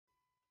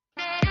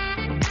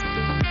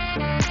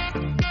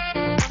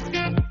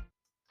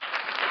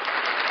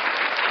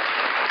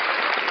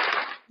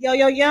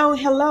Yo,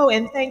 hello,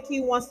 and thank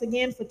you once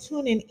again for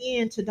tuning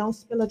in to Don't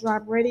Spill a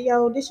Drop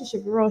Radio. This is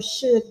your girl,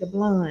 Shug the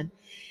Blonde.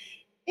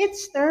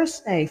 It's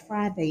Thursday,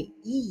 Friday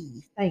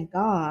Eve, thank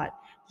God,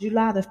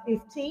 July the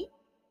 15th,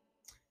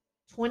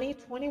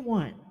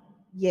 2021.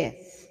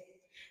 Yes.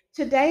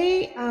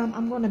 Today,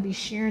 I'm going to be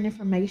sharing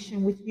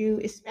information with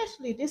you,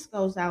 especially this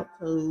goes out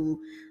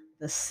to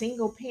the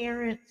single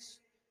parents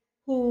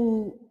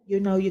who,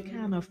 you're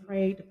kind of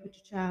afraid to put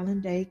your child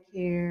in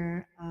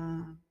daycare.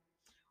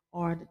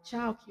 Or the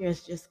child care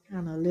is just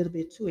kind of a little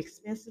bit too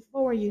expensive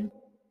for you.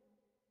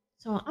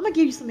 So I'm gonna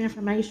give you some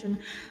information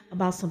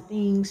about some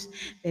things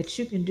that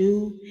you can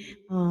do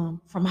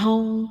from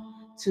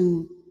home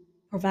to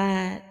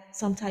provide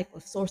some type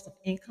of source of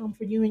income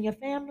for you and your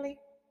family.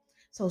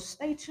 So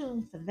stay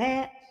tuned for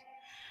that.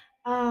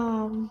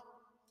 Um,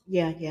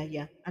 yeah.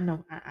 I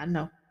know.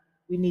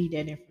 We need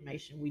that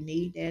information. We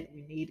need that.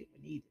 We need it.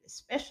 We need it,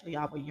 especially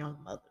our young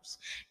mothers.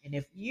 And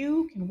if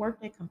you can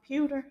work that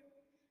computer,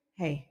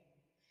 hey,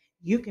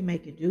 you can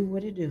make it do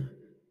what it do.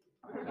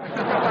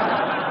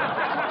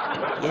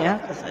 Yeah,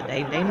 because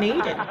they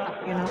need it.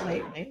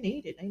 They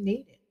need it. They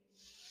need it.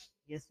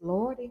 Yes,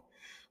 Lordy.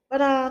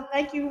 But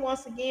thank you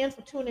once again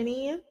for tuning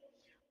in.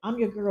 I'm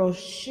your girl,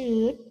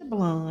 Shug the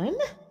Blonde.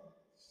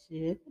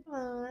 Shug the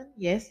Blonde.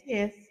 Yes.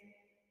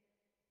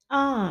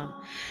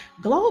 Um,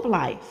 Globe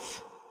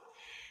Life.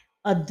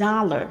 A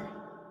dollar.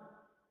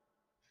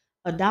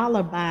 A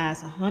dollar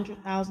buys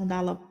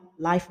 $100,000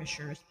 life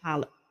insurance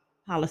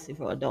policy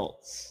for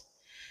adults.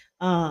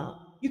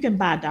 You can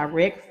buy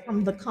direct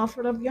from the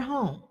comfort of your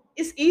home.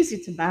 It's easy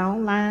to buy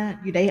online.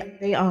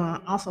 They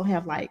also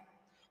have like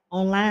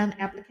online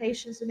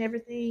applications and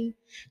everything.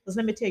 Because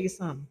let me tell you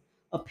something,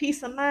 a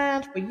peace of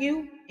mind for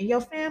you and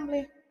your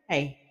family,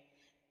 hey,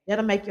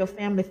 that'll make your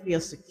family feel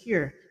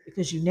secure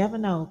because you never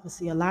know. Because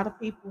see, a lot of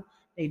people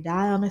they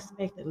die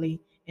unexpectedly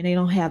and they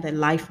don't have that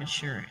life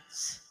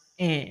insurance,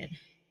 and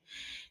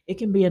it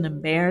can be an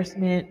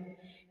embarrassment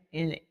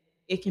and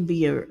it can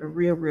be a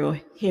real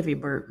heavy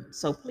burden.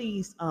 So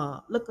please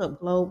look up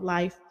Globe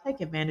Life, take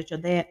advantage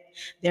of that.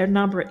 Their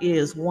number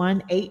is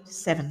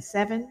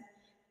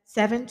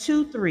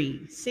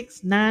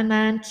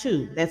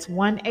 1-877-723-6992. That's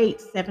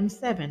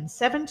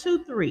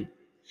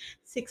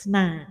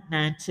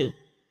 1-877-723-6992.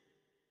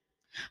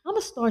 I'm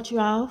gonna start you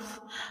off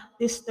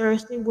this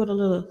Thursday with a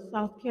little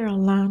South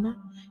Carolina.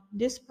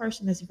 This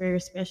person is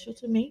very special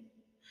to me,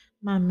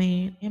 my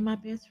man and my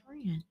best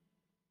friend.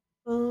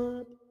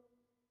 Bud,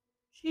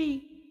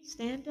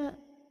 stand up.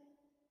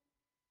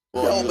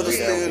 Y'all better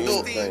stand up.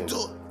 Y'all better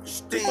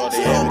stand up.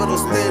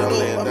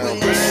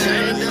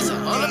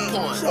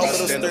 Y'all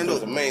better stand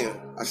up. Man,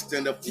 I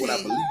stand up for what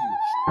I believe.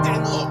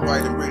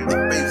 Upright and ready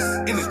to face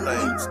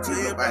anything.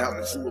 Stand up, I have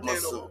to shoot with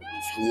myself.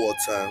 It's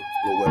wartime.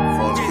 No weapon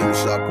formed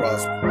against me shall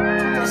prosper.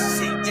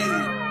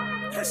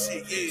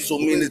 So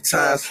many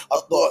times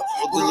I thought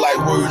the life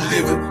worth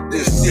living.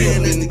 Then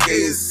stand in the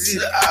gates, see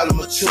the eye of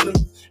my children.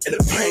 And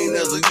the pain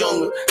as a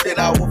youngin' that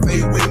I would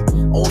face with.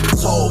 Only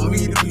taught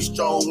me to be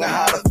strong and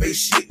how to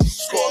face shit.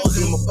 Scars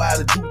in my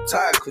body, due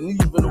time couldn't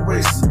even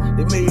erase it.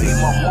 It made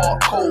my heart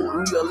cold,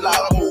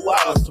 realize more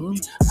violence to me.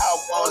 I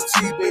want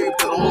T, baby,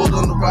 but I'm more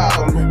on the ride.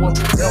 I'm the one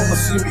that ever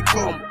see me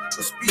come.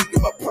 And speaking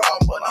my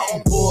problem, but I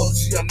don't bug,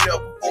 see, I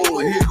never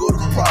fall. Here go the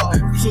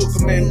problem. Took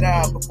a man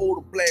down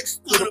before the blacks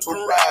stood up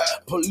and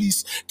ride.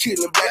 Police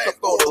killing black, I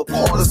thought it was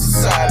part of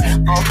society.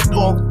 I'm the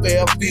punk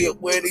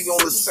Fairfield, where they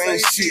on the same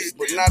shit.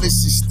 But now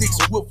this shit sticks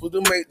and whip for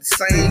them ain't the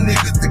same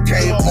niggas that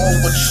came on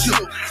but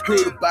shit.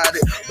 Heard about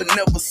it, but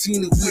never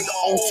seen it with the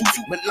own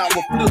two. But now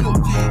I'm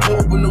flipping.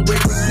 Hoping the way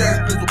the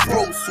black is a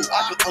pro so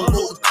I can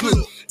unload the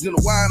clip. You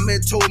know why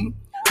man told me?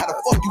 How the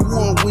fuck you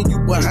want when you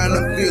behind the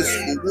fence?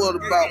 But what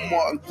about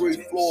Martin Gray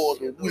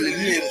Floyd and Willie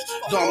Lynch?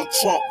 Donald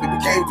Trump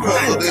became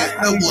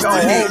president. That was the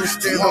hate.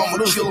 Stand up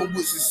for killing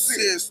with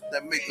success.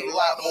 That make a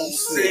lot more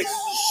sense.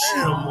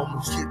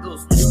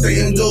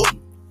 Stand up.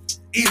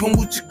 Even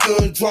with your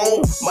gun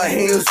drawn, my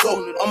hands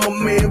up. I'm a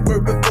man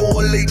bird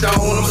before I lay down.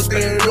 I'ma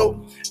stand up.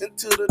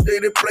 Until the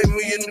day they play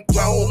me in the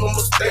ground,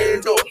 I'ma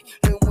stand up.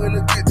 And when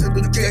I get to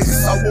the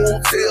gates, I won't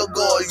tell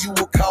God you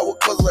a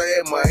coward cause I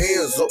had my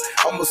hands up.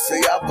 I'ma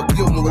say I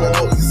forgive me,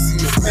 Lord. You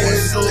see,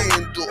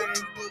 stand up.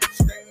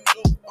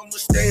 I'ma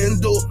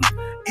stand up.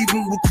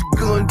 Even with your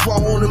gun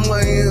drawn and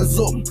my hands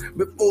up.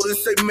 Before they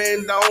say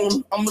man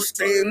down, I'ma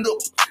stand up.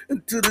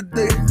 Until the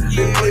day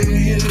they play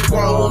me in the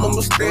ground,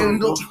 I'ma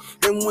stand up.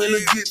 And when I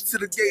get to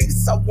the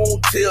gates, I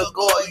won't tell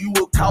God you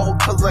a coward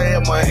cause I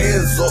had my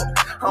hands up.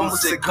 I'ma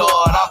say, God,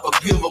 I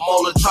forgive them.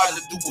 All I tried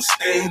to do was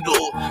stand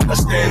up. I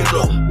stand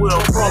up where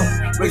I'm from.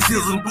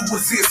 Racism do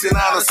exist and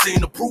I done seen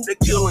the proof. They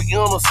killing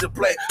innocent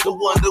black, the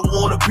one that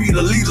wanna be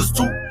the leaders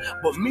too.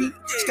 But me,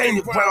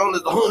 standing ground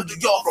is 100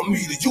 yards from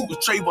me. The you the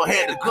Trayvon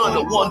had the gun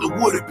and wonder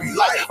what it be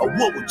like. Or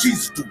what would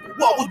Jesus do?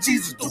 What would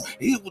Jesus do?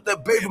 He was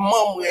that baby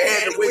mama and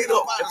had to wake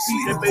up and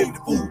see that baby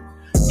food.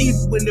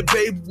 Even when the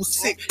baby was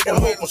sick and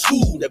home from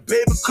school, that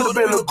baby could've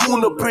been a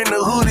goon up in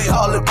the hoodie,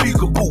 hollering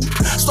peekaboo.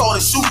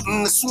 Started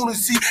shooting as soon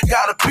as he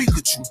got a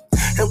Pikachu.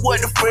 And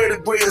what the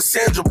Freddie Gray and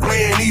Sandra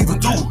Bland even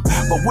do.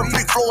 But when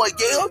Big Floyd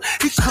yelled,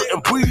 he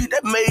couldn't breathe.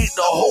 That made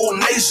the whole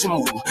nation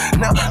move.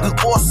 Now the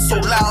voice is so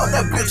loud,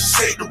 that bitch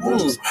shake the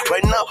room.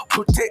 Right now,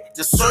 protect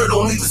your sir,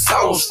 don't even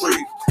sound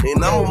straight. And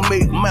I'ma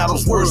make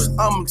matters worse,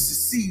 I'ma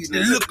succeed.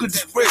 And look at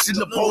the expression,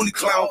 the pony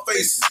clown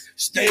faces.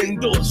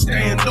 Stand up,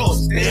 stand up,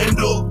 stand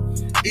up.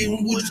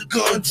 Even with the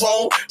gun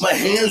drawn, my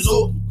hands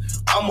up.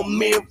 I'm a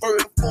man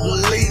first before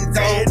I lay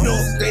down.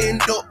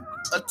 Stand up.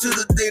 Until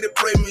the day they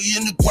play me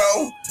in the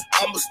ground,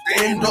 I'ma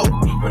stand up.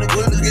 When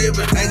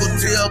everything will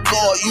tell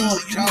God, you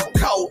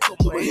coward. Put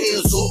my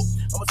hands up.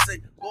 I'ma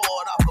say,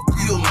 God, I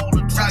forgive all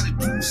the try to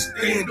do is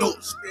stand up.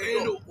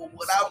 Stand up for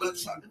what I've been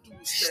trying to do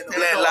is stand up.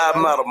 Black Lives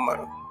Matter,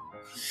 man.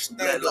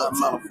 Black Lives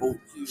Matter,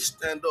 folks.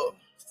 Stand up.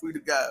 Free the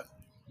guy.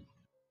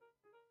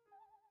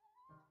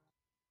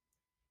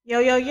 Yo,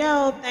 yo,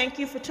 yo, thank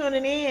you for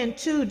tuning in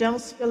to Don't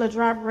Spill a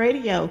Drop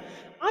Radio.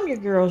 I'm your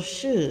girl,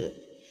 SHUG.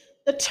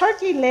 The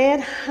turkey-led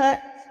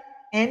hut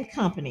and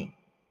company.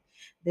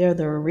 They're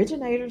the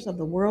originators of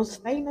the world's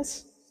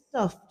famous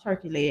stuffed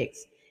turkey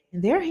legs.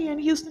 And they're here in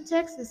Houston,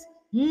 Texas.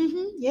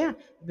 Yeah.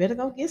 You better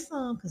go get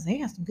some because they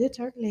have some good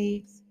turkey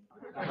legs.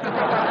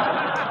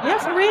 Yeah,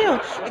 for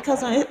real.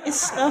 Because it's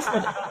stuffed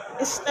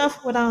with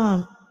stuff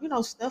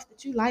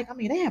that you like. I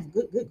mean, they have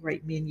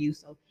great menus.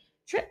 So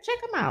check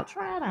them out.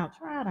 Try it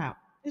out.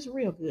 It's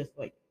real good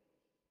for you.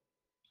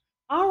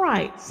 All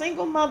right,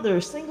 single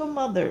mothers.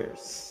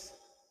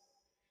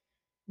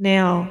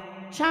 Now,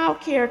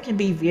 childcare can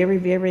be very,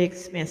 very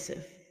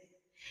expensive.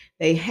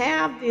 They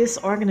have this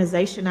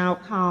organization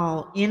out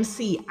called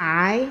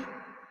NCI,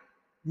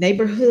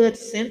 Neighborhood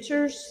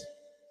Centers.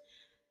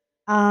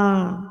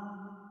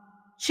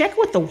 Check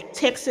with the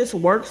Texas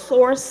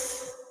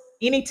WorkSource,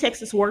 any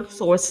Texas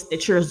WorkSource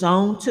that you're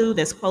zoned to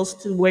that's close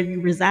to where you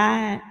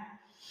reside,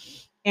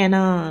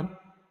 and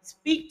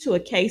speak to a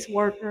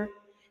caseworker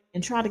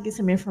and try to get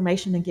some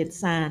information and get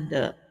signed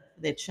up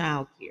for that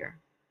childcare.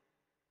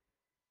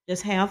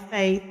 Just have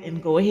faith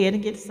and go ahead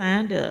and get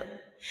signed up.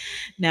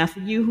 Now, for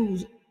you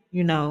who's,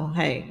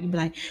 hey, you be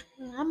like,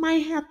 well, I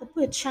might have to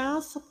put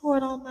child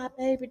support on my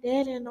baby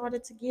daddy in order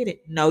to get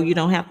it. No, you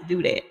don't have to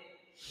do that.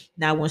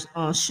 Now, when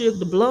SHUG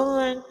the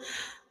Blonde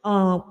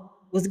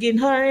was getting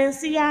her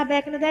NCI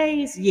back in the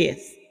days, yes,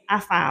 I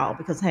filed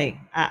because,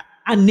 hey,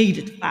 I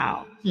needed to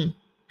file.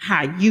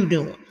 How you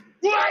doing?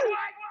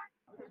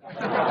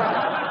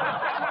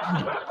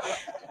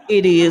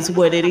 It is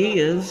what it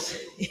is.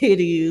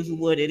 It is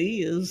what it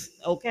is.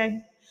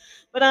 Okay.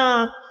 But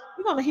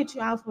we're gonna hit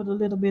you out with a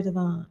little bit of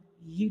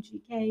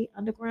UGK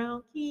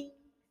Underground King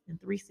and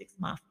 3-6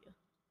 Mafia.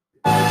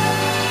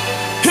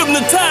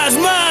 Hypnotize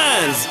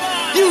minds,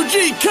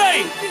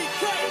 UGK,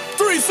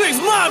 3-6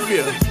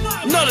 Mafia.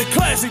 Another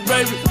classic,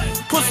 baby.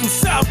 Put some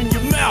south in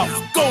your mouth,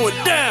 going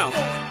down.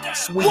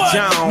 Sweet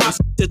Jones.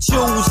 To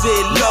choose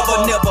it,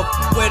 lover, never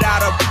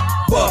without a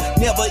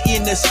never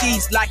in the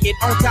sheets like it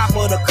on top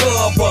of the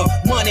cover.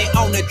 Money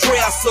on the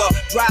dresser,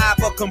 drive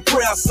a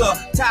compressor,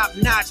 top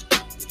notch.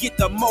 Get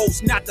the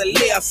most, not the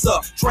lesser.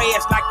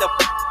 Trash like the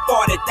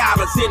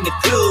 $40 in the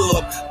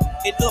club.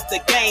 It up the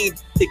game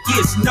that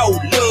gets no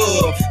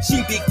love.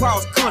 She be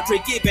cross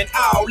country, giving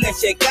all that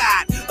she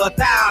got.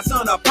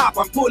 1,000 a pop,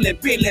 I'm pulling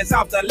billions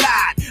off the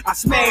lot. I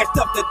smashed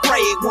up the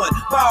gray one,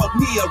 bought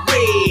me a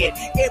red.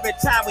 Every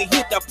time we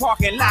hit the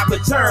parking lot, we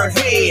turn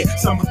head.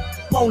 Some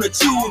wanna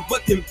choose,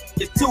 but them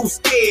is too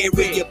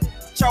scary. You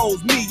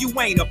chose me, you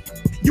ain't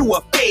you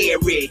a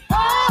fairy.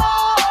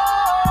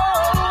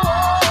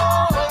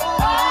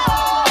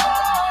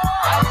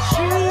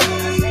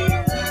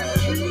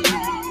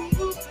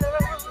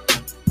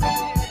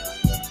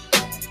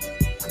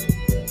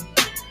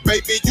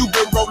 Baby, you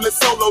been rolling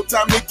solo,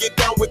 time to get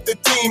down with the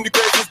team. The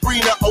grass is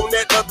greener on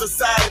that other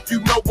side. If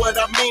you know what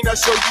I mean, I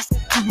show you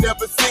you've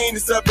never seen. The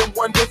 7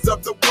 wonders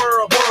of the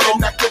world.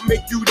 And I can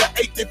make you the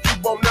 8th if you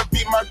wanna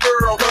be my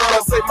girl.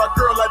 I say my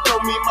girl, I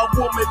don't mean my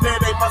woman,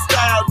 that ain't my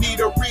style. Need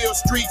a real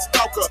street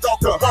stalker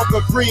to walk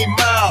a green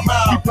mile.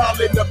 We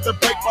piling up the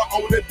paper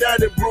on the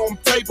dining room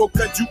table,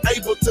 cause you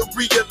able to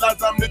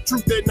realize I'm the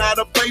truth and not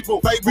a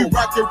fable. Baby,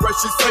 rockin'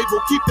 Russian sable,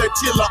 keep that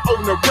chiller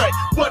on the rack.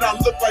 What I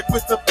look like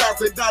with the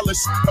 $1,000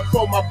 shit up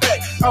on my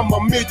back. I'm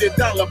 $1 million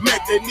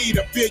Mac, they need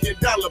 $1 billion.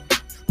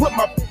 Put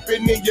my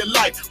in your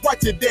life,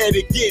 watch your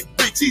daddy get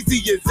rich.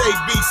 Easy as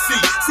ABC,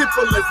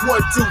 simple as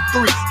 1, 2,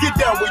 3. Get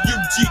down with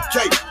UGK,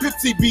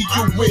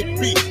 50BU with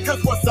me.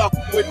 Cause what's up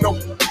with no,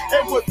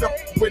 and what's up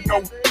with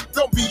no.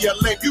 Don't be a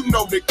lame, you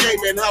know the game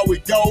and how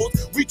it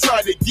goes. We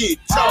try to get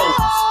chose.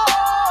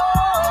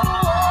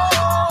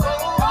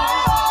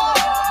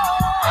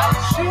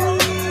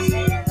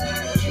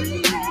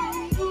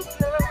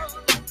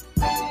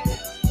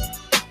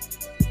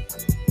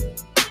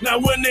 Now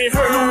when they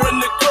heard her in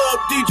the club,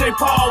 DJ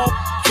Paul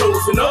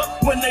closing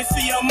up. When they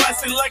see I'm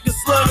icy like a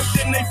slug,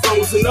 then they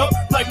frozen up.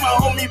 Like my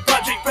homie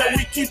Project Pat,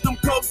 we keep them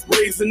cups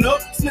raising up.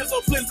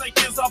 Snizzle flins like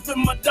kids off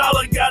in my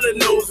dollar, gotta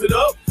nose it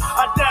up.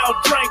 I down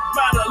drank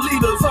by the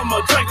liters, I'm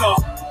a drinker.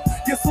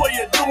 Guess what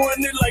you're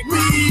doing it like me,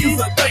 you's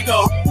a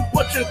thinker.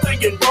 what you're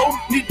thinking, bro.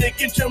 Need to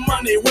get your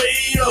money way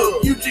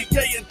up.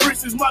 UGK and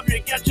Princess Mafia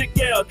got your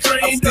gal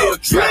trained I'm still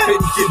up. trapping,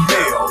 get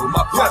mail.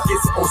 My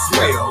pockets on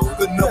swell.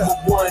 The number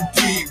one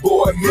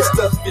D-boy,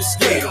 Mr. Fish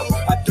Scale.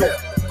 I don't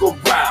go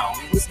round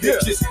with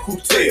bitches who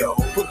tell.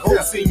 Put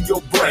holes in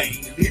your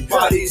brain, leave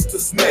bodies to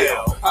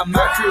smell. I'm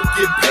out here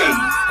getting paid,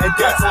 and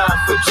got time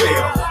for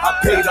jail. I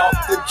paid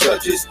off the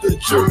judges, the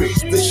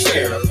juries, the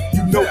sheriff.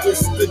 You know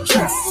it's the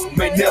juice,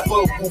 may never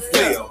will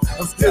fail.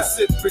 I'm still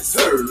sipping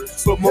serve,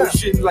 slow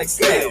motion like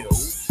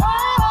snails.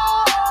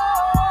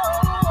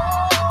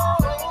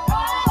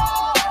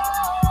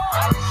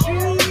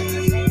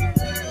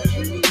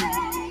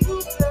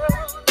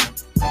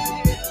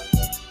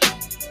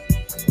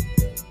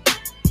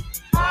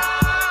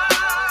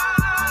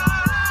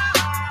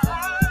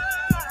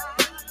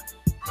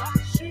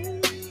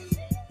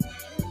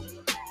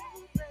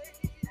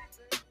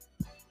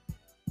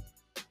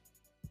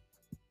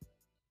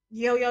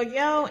 Yo, yo,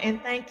 yo,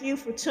 and thank you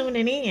for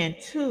tuning in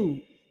to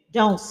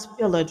Don't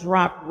Spill a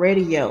Drop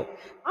Radio.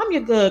 I'm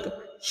your good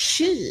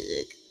Shug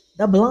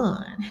the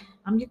Blonde.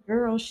 I'm your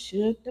girl,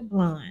 Shug the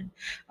Blonde.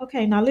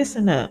 Okay, now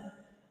listen up.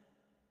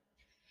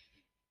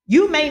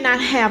 You may not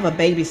have a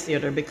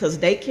babysitter because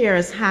daycare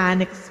is high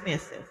and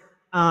expensive.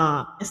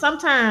 And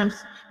sometimes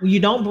when you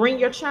don't bring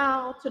your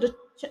child to the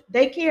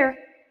daycare,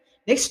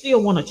 they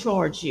still want to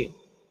charge you.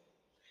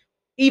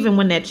 Even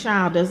when that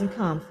child doesn't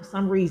come for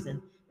some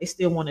reason, they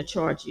still want to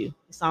charge you.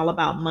 It's all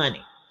about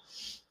money.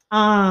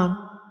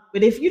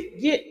 But if you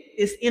get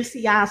this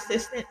NCI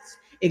assistance,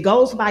 it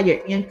goes by your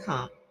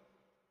income.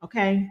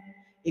 Okay?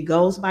 It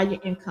goes by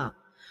your income.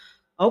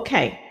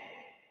 Okay.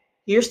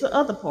 Here's the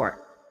other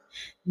part.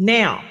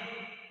 Now,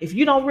 if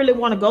you don't really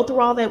want to go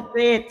through all that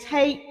red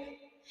tape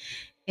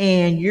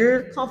and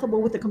you're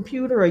comfortable with the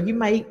computer, or you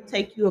might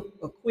take you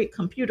a quick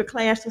computer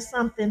class or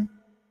something,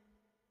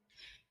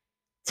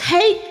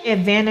 take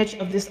advantage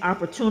of this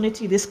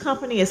opportunity. This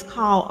company is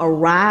called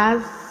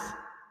Arise.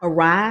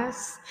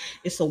 Arise.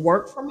 It's a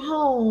work from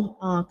home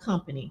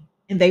company,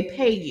 and they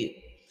pay you.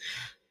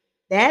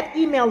 That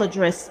email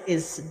address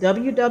is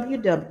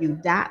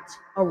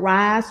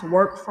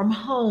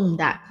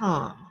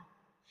www.ariseworkfromhome.com.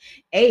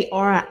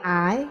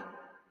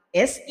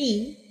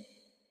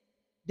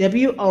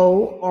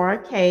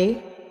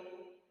 ARISEWORK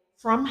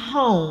from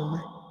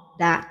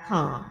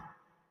home.com.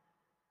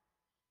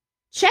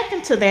 Check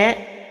into that,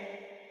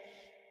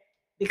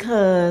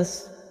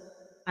 because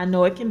I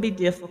know it can be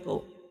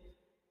difficult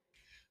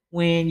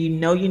when you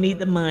know you need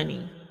the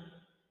money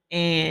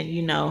and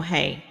you know,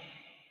 hey,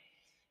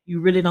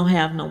 you really don't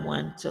have no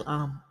one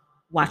to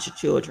watch your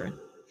children.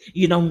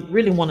 You don't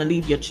really want to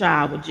leave your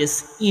child with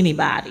just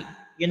anybody,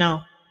 you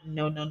know?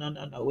 No, no, no,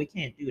 no, no. We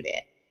can't do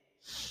that.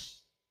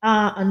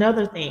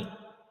 Another thing.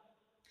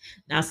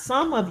 Now,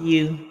 some of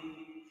you,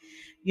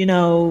 you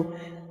know,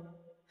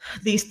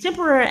 these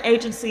temporary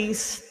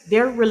agencies,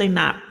 they're really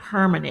not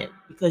permanent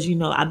because, you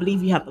know, I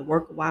believe you have to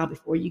work a while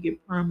before you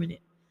get permanent.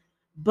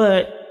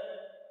 But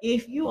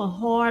if you're a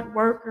hard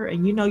worker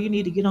and you know you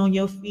need to get on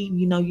your feet, and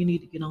you know you need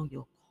to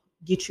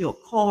get you a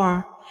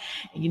car,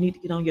 and you need to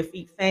get on your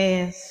feet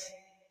fast,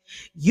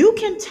 you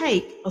can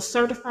take a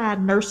certified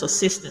nurse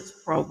assistance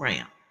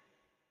program.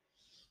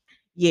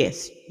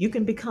 Yes, you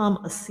can become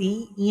a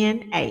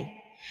CNA.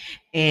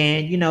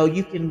 And you know,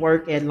 you can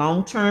work at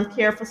long-term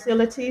care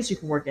facilities, you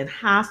can work in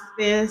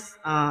hospice,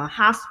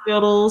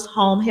 hospitals,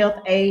 home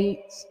health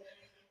aides.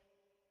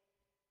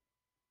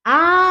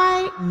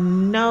 I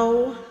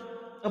know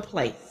a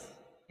place,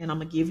 and I'm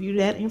gonna give you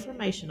that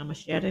information. I'm gonna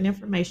share that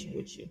information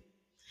with you.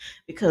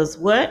 Because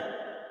what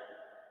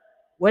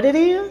it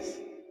is?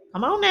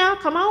 Come on now,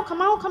 come on,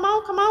 come on, come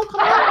on, come on,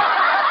 come on.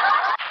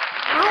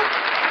 Come on.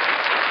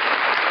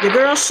 Your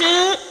girl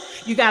should.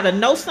 You gotta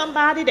know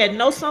somebody that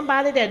knows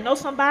somebody that knows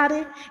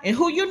somebody. And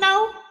who you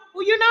know?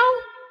 Who you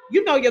know?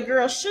 You know your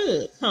girl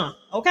should, huh?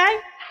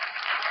 Okay?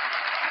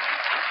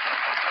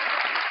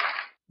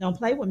 Don't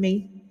play with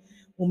me.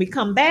 When we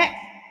come back,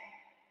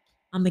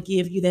 I'm gonna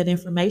give you that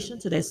information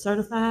to that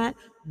certified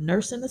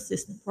nursing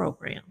assistant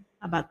program.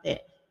 How about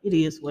that? It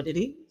is what it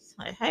is.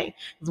 Like, hey,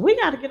 'cause we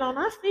gotta get on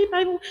our feet,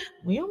 baby.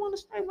 We don't want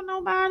to stay with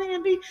nobody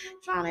and be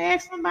trying to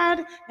ask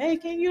somebody, hey,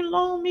 can you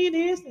loan me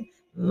this and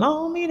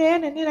loan me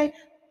that? And then they,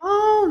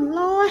 oh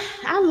Lord,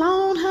 I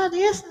loaned her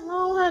this and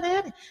loaned her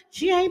that, and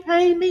she ain't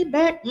paid me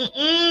back.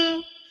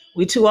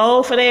 We too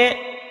old for that.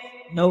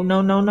 No,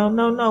 no, no, no,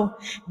 no, no.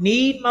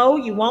 Need more,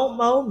 you want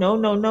more. No,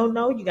 no, no,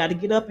 no. You got to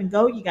get up and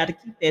go. You got to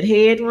keep that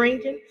head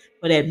ringing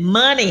for that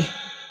money.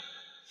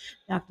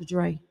 Dr.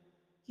 Dre,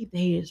 keep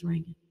the heads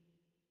ringing.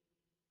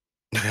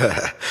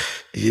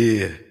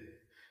 Yeah.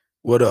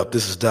 What up?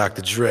 This is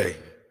Dr. Dre.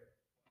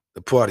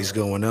 The party's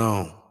going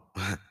on.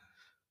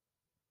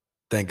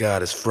 Thank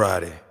God it's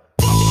Friday.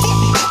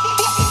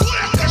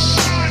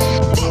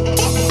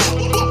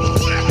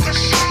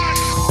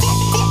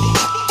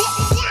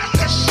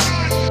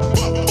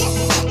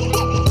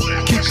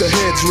 Keep the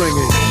heads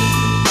ringing.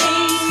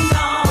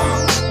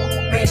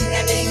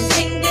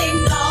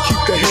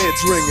 Keep the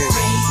heads ringing.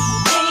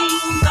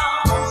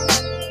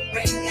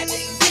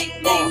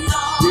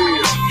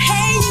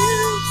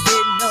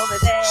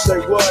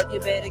 You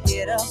better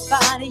get up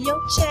out of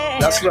your chair.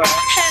 That's right.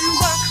 And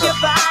work your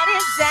body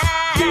down.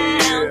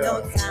 Yeah.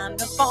 No time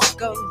to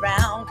funk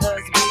around,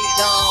 cause we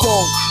gon'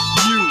 Funk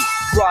you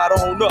right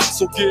on up,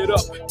 so get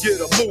up, get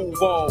a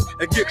move on,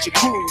 and get your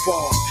groove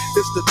on.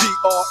 It's the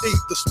DRE,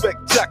 the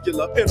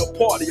spectacular. In a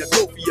party, I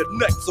go for your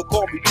neck, so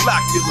call me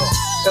Blackula.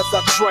 As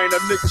I train, a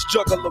niggas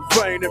juggle a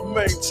vein and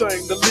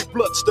maintain the leak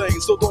blood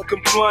stain, so don't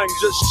complain,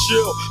 just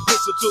chill.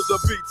 Listen to the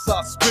beats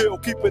I spill,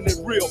 keeping it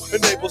real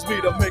enables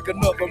me to make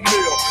another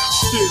meal.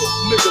 Still,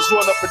 niggas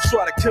run up and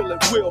try to kill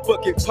it will,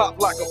 but get popped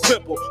like a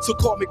pimple. So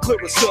call me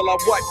Clearasil, I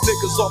wipe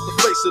niggas off the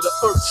face of the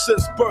earth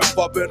since birth.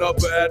 I've been a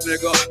bad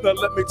nigga, now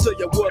let me tell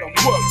you what I'm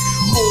worth.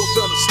 More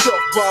than a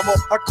stuff bomber,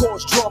 I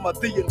cause drama,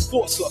 the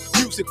enforcer.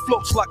 Music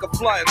floats like a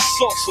flying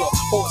saucer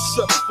on a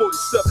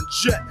 747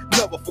 jet.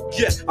 Never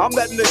forget, I'm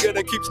that nigga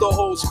that keeps the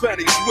whole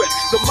panties wet.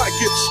 The mic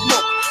gets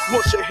smoked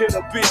once you hit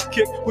a beat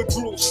kick with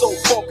grooves so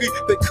funky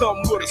they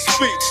come with a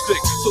speed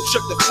stick. So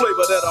check the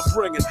flavor that I'm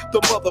bringing, the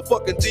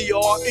motherfucking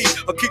DRE.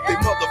 I'll keep they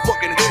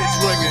motherfucking heads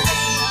ringing.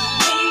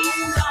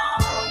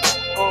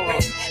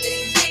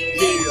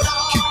 Yeah,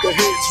 keep the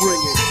heads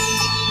ringing.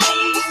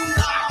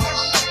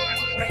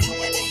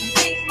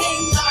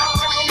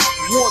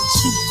 1, 2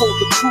 for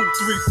the crew,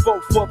 3,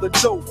 4 for the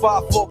dough, 5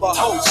 for the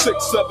hoe,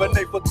 6, 7,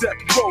 8 for death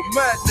row.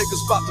 Mad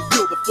niggas about to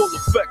feel the full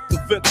effect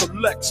of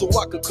intellect, so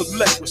I can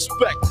collect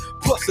respect.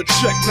 Plus a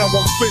check, now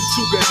I'm fin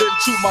to get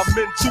into my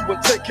men too and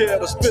take care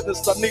of this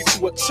business I need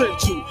to attend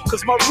to.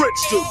 Cause my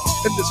rich do,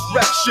 and this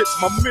rap shit's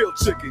my meal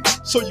ticket.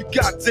 So you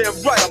goddamn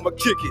right I'ma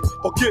kick it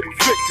or get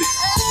evicted.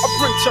 I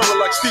bring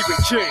terror like Stephen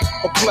King,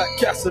 a black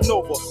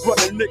Casanova,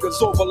 running niggas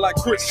over like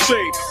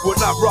Christine. When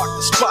I rock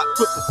the spot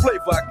with the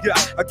flavor I got,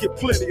 I get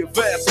plenty of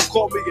ass, so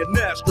call me an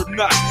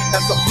astronaut.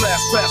 As I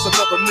blast past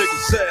another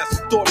nigga's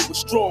ass, who thought he was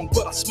strong,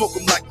 but I smoke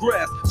him like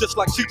grass, just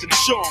like Cheech and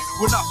Chong.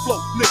 When I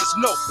float, niggas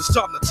know it's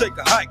time to take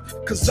a hike,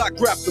 cause I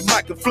grab the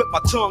mic and flip my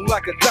tongue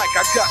like a dyke.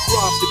 I got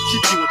rhymes to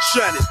keep you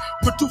enchanted,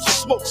 produce a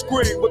smoke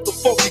screen with the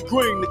funky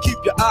green to keep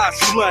your eyes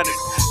slanted.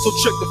 So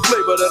check the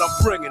flavor that I'm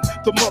bringing,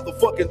 the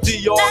motherfucking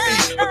DRE.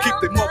 I keep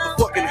they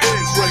motherfucking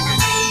heads ringing.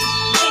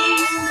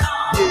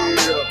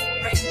 Yeah,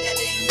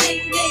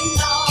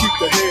 keep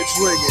the heads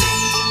ringing.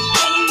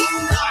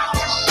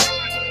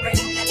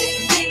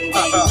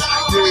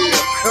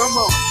 Yeah, come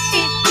on.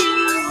 If you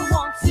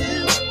want to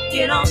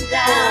get on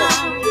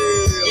down,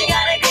 you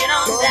gotta get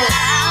on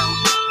down.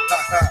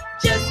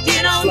 Just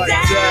get on Like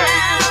down.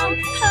 that.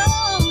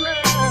 Oh,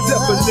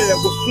 Debonair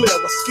with flair,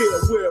 I scare,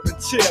 wear and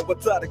tear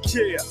without a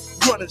care.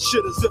 Running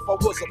shit as if I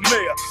was a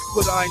mayor,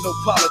 but I ain't no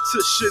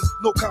politician,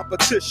 no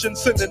competition.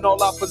 Sending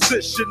all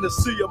opposition to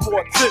see a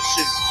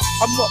mortician.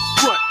 I'm up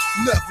front,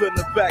 never in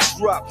the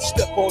backdrop.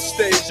 Step on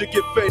stage, you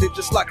get faded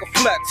just like a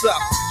flat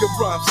top. Your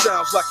rhyme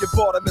sounds like you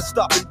bought him and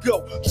stop and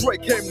go. Dre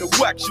came to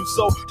wax you,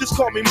 so just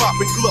call me Mop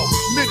and Glow.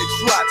 Many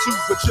try to,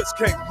 but just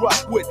can't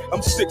rock with. I'm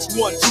 6'1",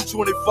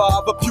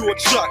 225, a pure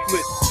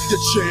chocolate.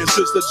 Your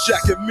chances to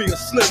jacket me a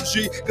Slim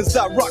G, cause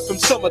I rock from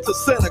summer to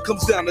Santa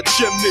comes down the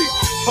chimney.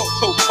 Ho,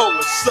 ho, ho,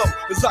 and so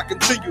as I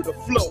continue to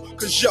flow,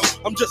 cause yo,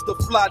 I'm just a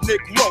fly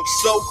Negro,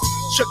 so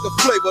check the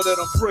flavor that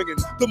I'm bringing,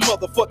 the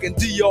motherfucking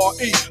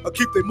DRE. I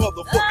keep they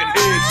motherfucking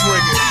heads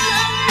ringing.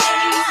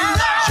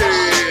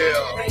 Yeah,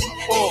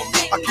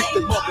 I keep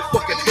they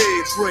motherfucking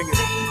heads ringing.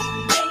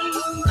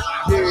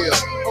 Yeah,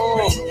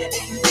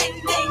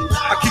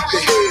 I keep the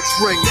heads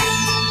ringing.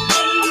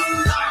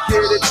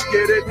 Get it,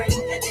 get it,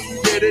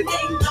 get it.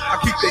 I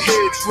keep the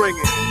heads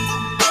ringing.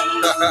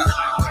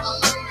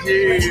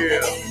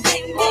 Yeah.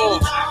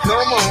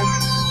 Come on.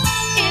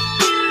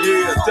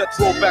 Yeah, death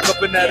roll back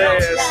up in that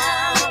ass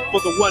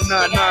for the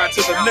 199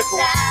 to the nickel.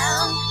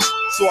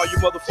 So all you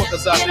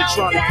motherfuckers out there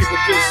trying to give a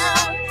diss,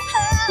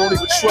 don't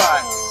even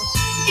try.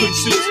 You couldn't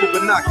see us with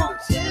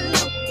binoculars. Can't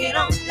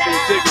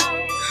dig it.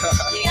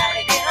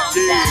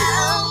 Yeah.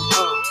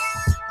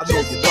 I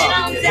know you're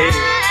bobbing your head,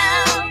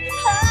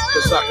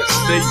 cause I can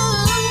see you.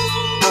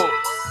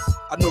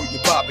 I know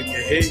you're bobbing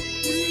your head,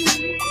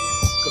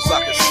 cause I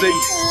can see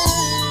you.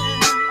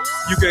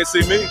 You can't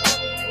see me.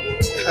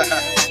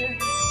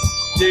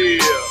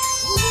 Yeah.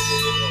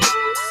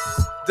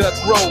 Death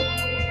row.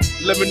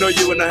 Let me know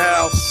you in the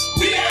house.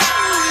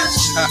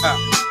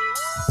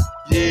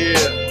 Yeah.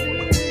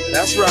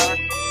 That's right.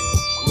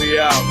 We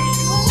out.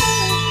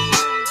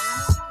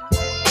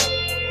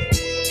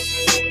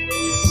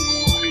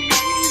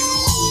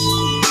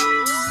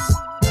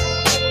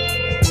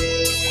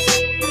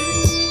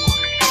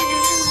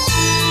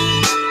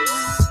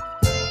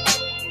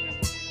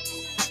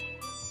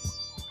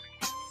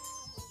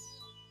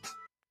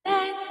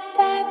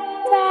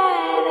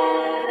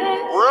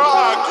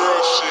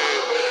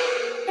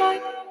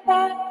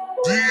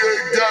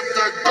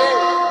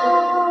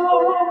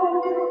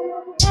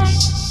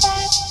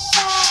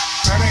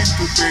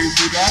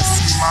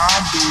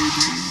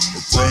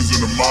 Friends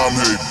and the mom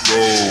hate go.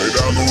 Lay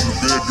down on the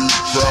bed, do the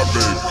cry,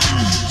 baby.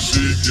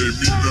 She gave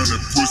me none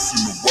of puss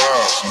in a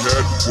while. She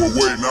had to go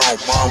away, now I'm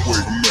mind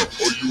waiting up.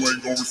 Oh, you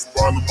ain't gonna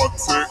respond to my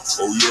text?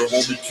 Oh yeah,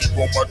 homie, keep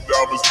on my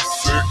diamonds and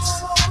sex.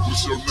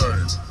 What's your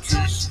name?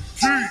 Keisha.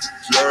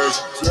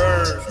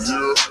 Jazz,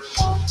 yeah.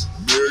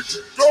 Meg,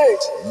 go.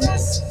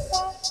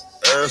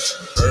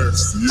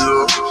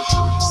 Sierra.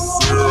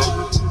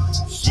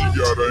 She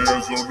got her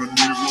hands on the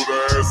knees with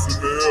her ass in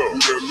the air. Who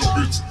that little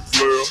bitch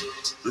player?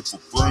 If her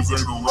friends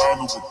ain't around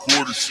and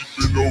recording, she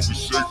been over,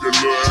 shake that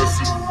little ass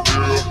in the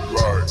air.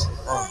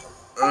 Like,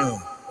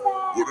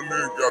 what a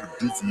nigga gotta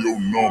do for your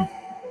number?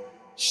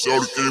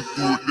 Shorty came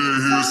through with that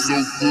hair so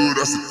good,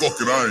 I said, fuck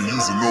it, I ain't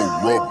using no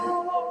rubber.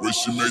 When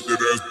she make that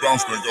ass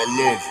bounce, think I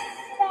love her.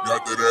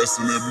 Got that ass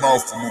in that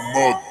mouth from her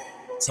mother.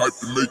 Type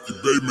to make your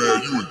baby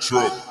mad, you in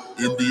trouble.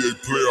 NBA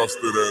playoffs,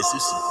 that ass,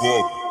 it's a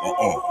bubble.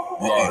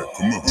 Alright,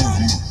 come on.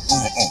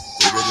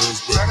 Throw that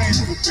ass back. That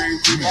ain't the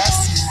baby,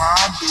 that's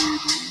my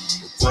baby.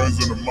 Her friends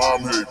and her mom,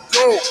 hey,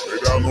 go. They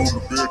down on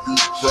the bed, do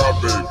the cry,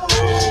 baby.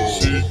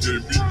 She ain't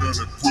gave me none of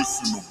that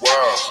pussy in a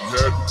while. She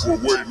had to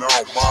go away, now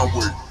I'm my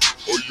way.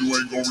 Oh, you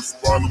ain't gon'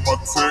 respond to my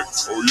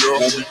text? Oh, yeah?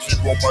 Want me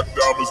keep on my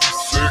diamonds with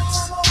sex?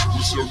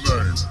 What's your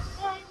name?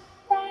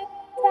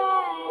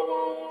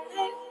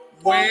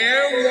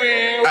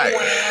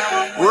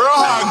 Real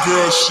hot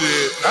girl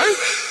shit.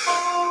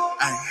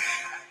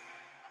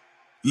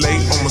 Lay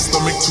on my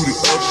stomach to the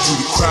up, to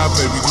the cry,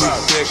 baby. Look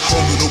back,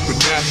 hold it open,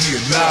 now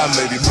he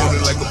annihilated.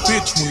 Moaning like a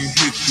bitch when he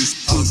hit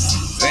this pussy.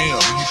 Damn,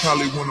 he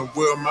probably wanna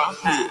wear my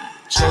hood.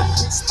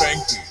 Choking,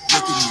 spanking,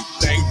 look at me,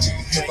 thank me.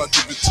 If I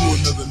give it to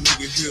another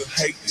nigga, he'll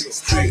hate me.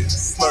 Spit,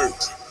 slurp,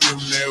 give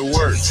him that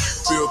work.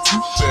 Feel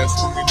too fast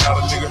when me not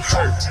a nigga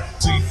hurt.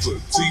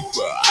 Deeper,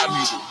 I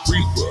need a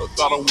reaper.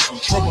 Thought I was in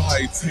trouble, how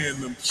he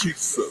tearing them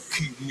cheeks up.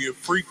 Keep me a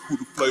freak, who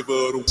the flavor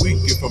of the week.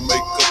 If I make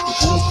up the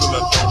rules, then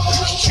I don't think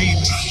it's cheap.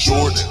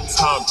 Jordan,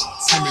 Tommy,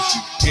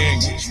 Timothy,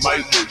 Daniels,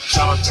 Michael,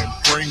 Jonathan,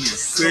 bringing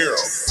Sarah.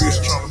 Bitch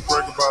trying to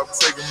brag about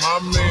taking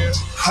my man.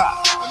 Ha!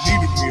 I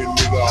needed me a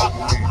nigga off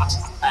me.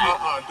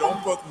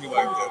 Don't fuck me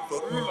like that.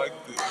 Fuck me like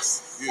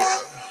this. Yeah.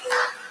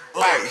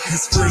 Like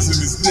his friends and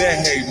his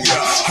dad hate me.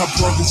 I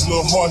broke his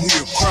little heart,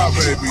 he'll cry,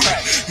 baby.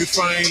 If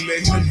I ain't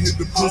let him hit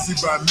the pussy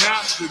by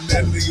now, then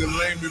that nigga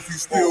lame if he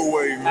still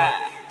waiting. I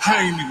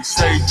ain't even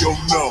saved your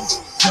number,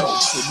 so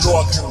no,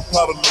 I can't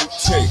reply to no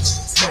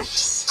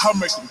text. I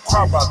make him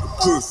cry about the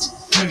pussy.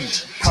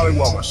 Probably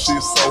why my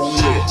shit so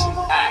wet.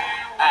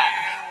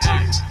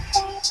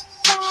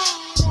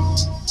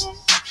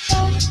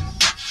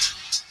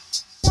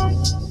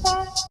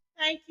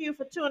 Thank you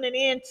for tuning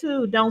in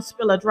to Don't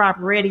Spill a Drop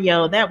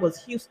Radio. That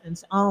was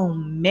Houston's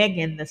own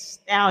Megan the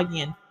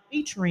Stallion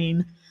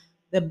featuring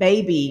the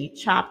baby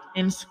Chopped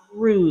and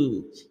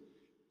Screwed.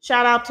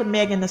 Shout out to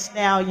Megan the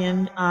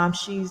Stallion.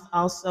 She's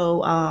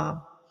also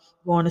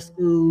going to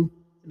school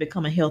to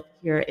become a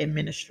healthcare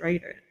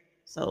administrator.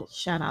 So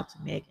shout out to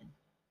Megan.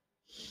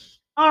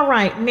 All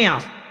right,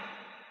 now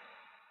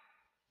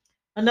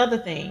another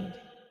thing.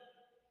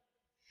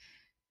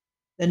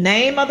 The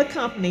name of the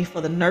company for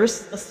the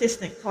nurse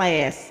assistant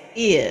class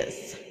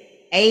is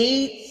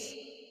Aids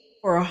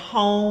for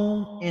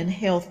Home and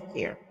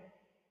Healthcare.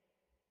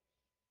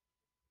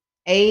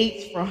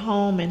 Aids for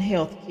Home and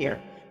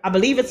Healthcare. I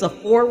believe it's a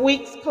 4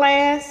 weeks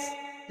class.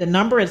 The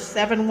number is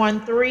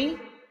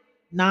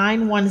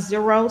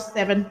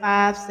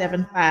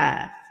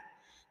 713-910-7575.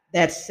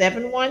 That's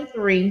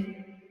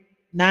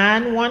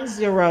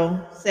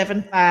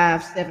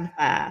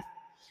 713-910-7575.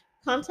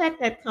 Contact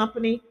that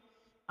company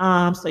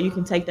so you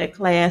can take that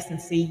class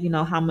and see,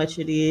 how much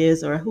it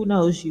is, or who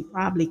knows, you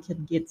probably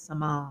can get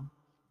some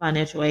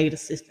financial aid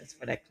assistance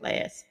for that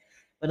class.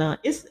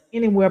 But it's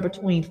anywhere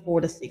between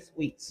 4 to 6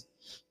 weeks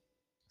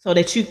so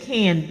that you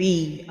can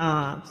be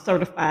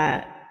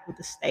certified with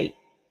the state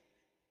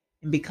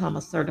and become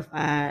a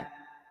certified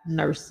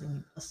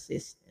nursing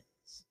assistant.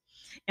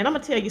 And I'm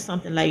going to tell you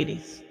something,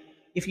 ladies.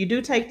 If you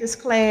do take this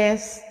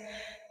class,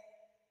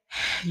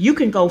 you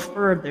can go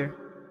further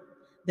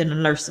than a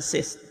nurse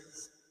assistant,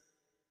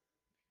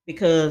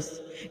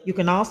 because you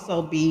can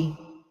also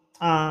become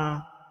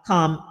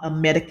a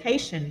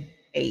medication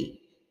aid.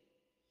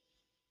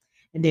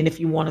 And then if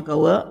you want to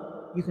go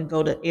up, you can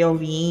go to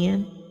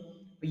LVN,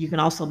 but you can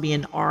also be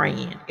an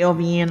RN.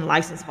 LVN,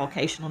 licensed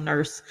vocational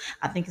nurse,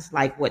 I think it's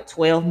like,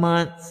 12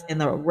 months. And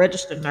the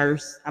registered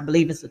nurse, I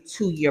believe it's a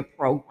 2-year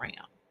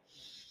program.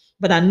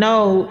 But I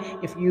know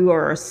if you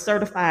are a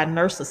certified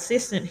nurse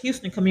assistant,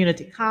 Houston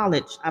Community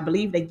College, I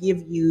believe they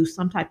give you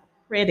some type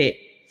of credit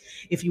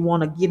if you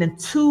want to get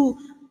into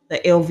the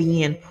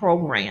LVN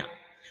program.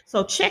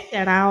 So check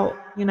that out.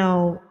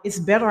 It's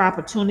better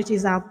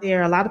opportunities out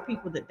there. A lot of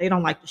people that they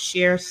don't like to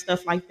share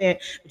stuff like that,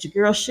 but your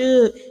girl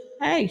should.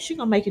 Hey, she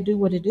gonna make it do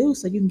what it do,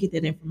 so you can get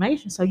that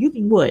information, so you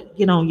can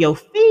get on your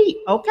feet,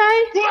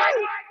 okay?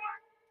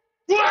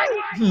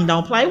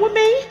 Don't play with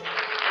me.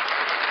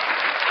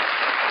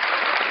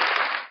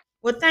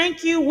 Well,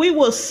 thank you. We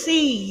will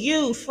see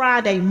you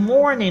Friday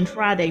morning.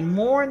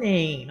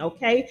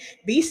 Okay?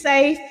 Be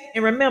safe.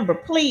 And remember,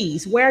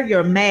 please wear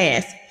your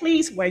mask.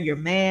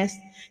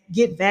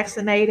 Get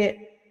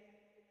vaccinated,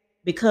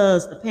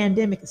 because the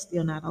pandemic is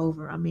still not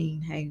over. I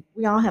mean, hey,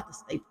 we all have to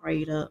stay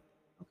prayed up.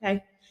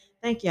 Okay?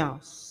 Thank y'all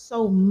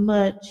so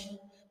much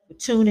for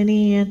tuning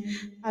in.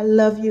 I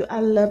love you. I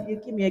love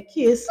you. Give me a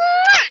kiss.